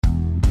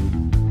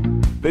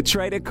The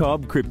Trader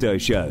Cobb Crypto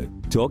Show,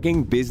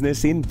 talking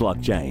business in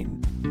blockchain.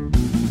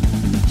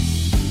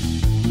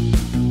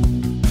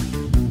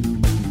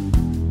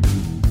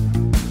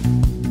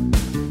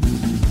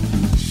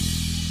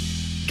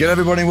 G'day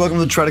everybody, welcome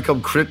to the Trader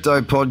Cobb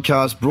Crypto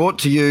Podcast, brought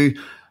to you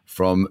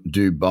from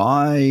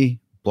Dubai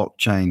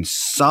Blockchain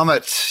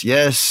Summit.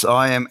 Yes,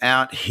 I am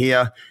out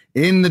here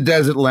in the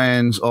desert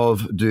lands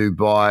of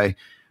Dubai,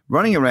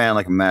 running around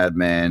like a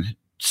madman,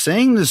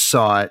 seeing the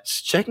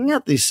sights, checking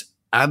out this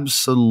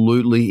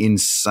absolutely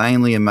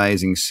insanely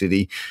amazing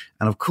city,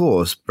 and of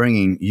course,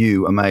 bringing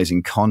you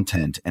amazing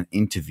content and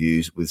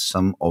interviews with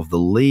some of the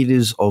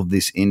leaders of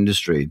this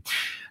industry.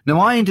 Now,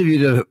 I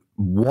interviewed a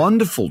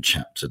wonderful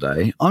chap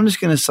today. I'm just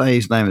going to say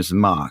his name is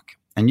Mark,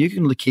 and you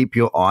can keep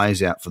your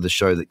eyes out for the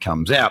show that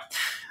comes out.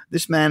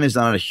 This man has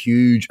done a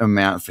huge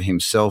amount for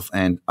himself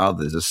and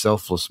others, a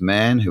selfless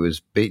man who has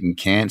beaten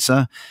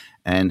cancer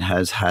and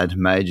has had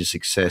major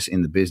success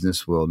in the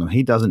business world. Now,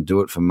 he doesn't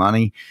do it for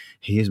money.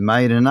 He has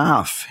made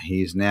enough.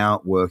 He is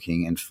now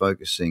working and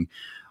focusing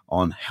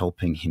on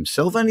helping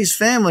himself and his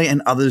family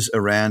and others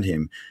around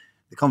him.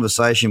 The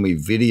conversation, we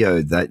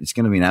videoed that. It's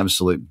going to be an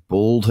absolute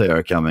bull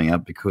terror coming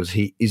up because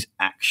he is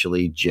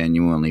actually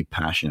genuinely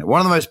passionate.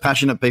 One of the most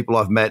passionate people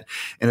I've met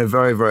in a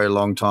very, very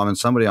long time, and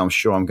somebody I'm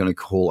sure I'm going to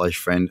call a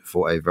friend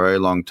for a very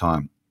long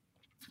time.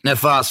 Now,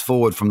 fast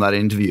forward from that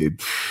interview,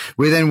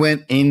 we then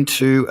went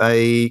into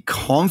a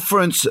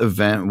conference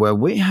event where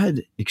we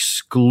had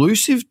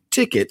exclusive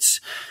tickets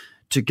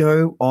to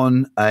go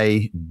on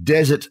a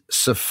desert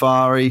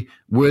safari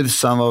with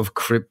some of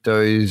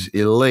crypto's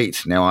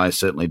elite. Now, I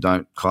certainly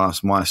don't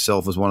class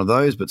myself as one of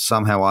those, but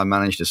somehow I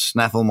managed to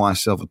snaffle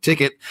myself a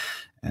ticket,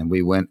 and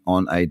we went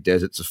on a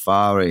desert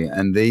safari.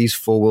 And these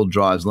four-wheel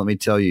drives, let me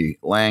tell you,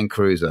 Land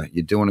Cruiser,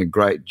 you're doing a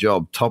great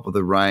job, top of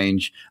the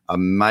range,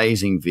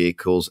 amazing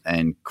vehicles,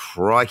 and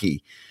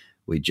crikey,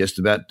 we just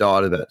about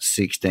died about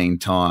 16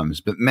 times.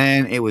 But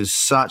man, it was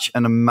such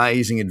an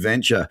amazing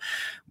adventure.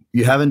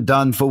 You haven't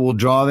done four-wheel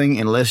driving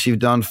unless you've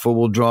done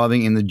four-wheel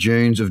driving in the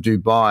dunes of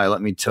Dubai.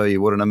 Let me tell you,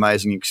 what an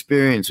amazing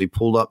experience. We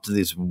pulled up to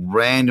this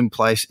random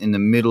place in the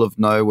middle of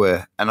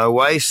nowhere, an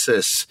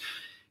oasis,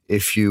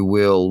 if you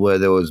will, where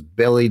there was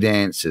belly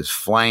dancers,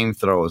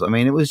 flamethrowers. I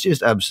mean, it was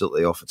just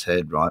absolutely off its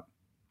head, right?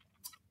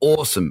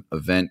 Awesome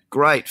event,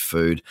 great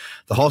food.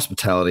 The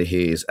hospitality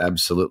here is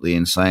absolutely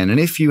insane. And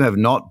if you have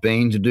not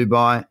been to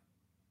Dubai,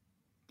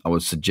 I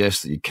would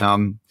suggest that you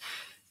come,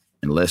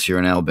 unless you're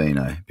an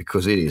albino,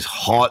 because it is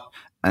hot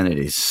and it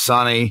is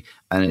sunny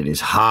and it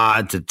is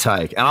hard to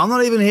take. And I'm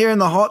not even here in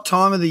the hot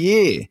time of the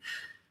year.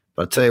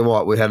 But I tell you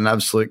what, we had an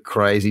absolute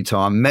crazy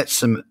time, met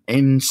some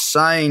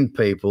insane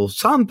people,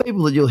 some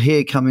people that you'll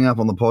hear coming up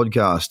on the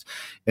podcast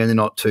in the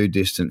not too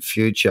distant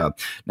future.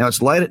 Now,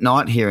 it's late at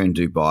night here in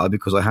Dubai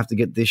because I have to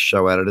get this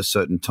show out at a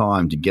certain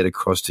time to get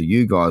across to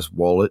you guys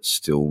while it's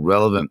still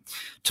relevant.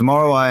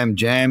 Tomorrow I am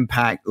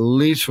jam-packed.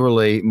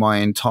 Literally, my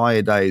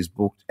entire day is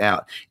booked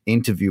out,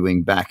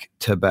 interviewing back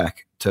to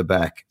back to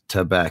back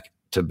to back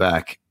to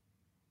back.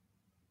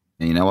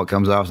 And you know what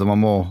comes after one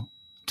more?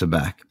 To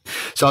back.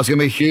 So it's going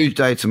to be a huge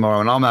day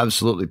tomorrow, and I'm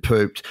absolutely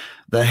pooped.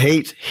 The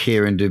heat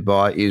here in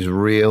Dubai is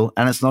real,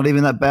 and it's not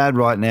even that bad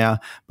right now.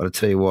 But I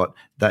tell you what,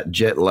 that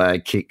jet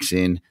lag kicks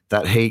in,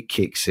 that heat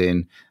kicks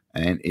in,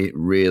 and it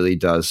really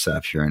does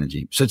sap your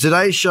energy. So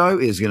today's show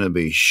is going to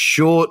be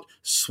short,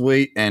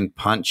 sweet, and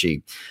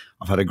punchy.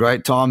 I've had a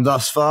great time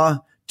thus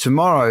far.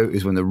 Tomorrow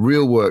is when the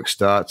real work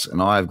starts,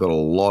 and I've got a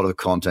lot of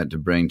content to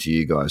bring to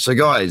you guys. So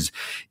guys,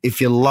 if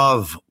you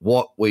love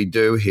what we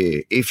do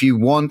here, if you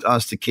want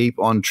us to keep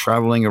on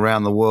traveling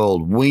around the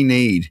world, we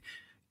need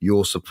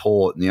your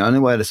support. And the only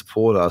way to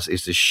support us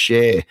is to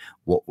share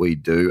what we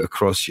do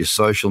across your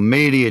social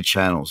media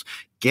channels.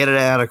 Get it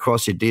out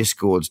across your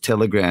Discords,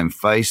 Telegram,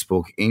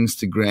 Facebook,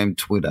 Instagram,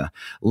 Twitter.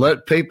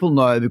 Let people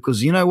know,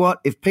 because you know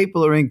what? If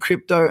people are in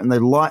crypto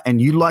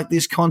and you like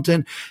this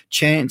content,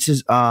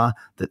 chances are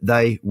that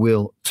they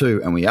will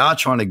too. And we are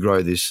trying to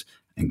grow this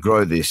and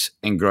grow this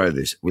and grow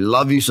this. We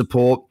love your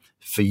support.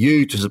 For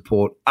you to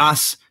support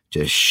us,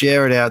 just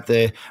share it out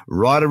there,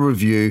 write a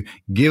review,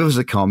 give us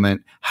a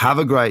comment, have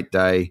a great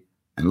day,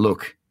 and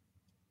look,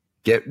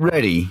 get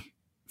ready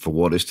for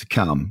what is to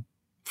come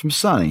from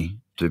sunny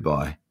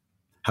Dubai.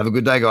 Have a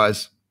good day,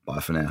 guys. Bye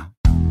for now.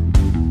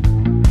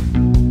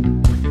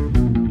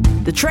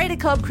 The Trader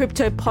Cobb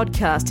Crypto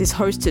Podcast is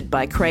hosted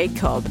by Craig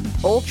Cobb.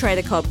 All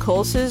Trader Cobb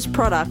courses,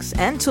 products,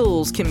 and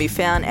tools can be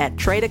found at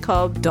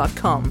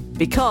tradercobb.com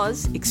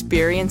because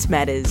experience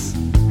matters.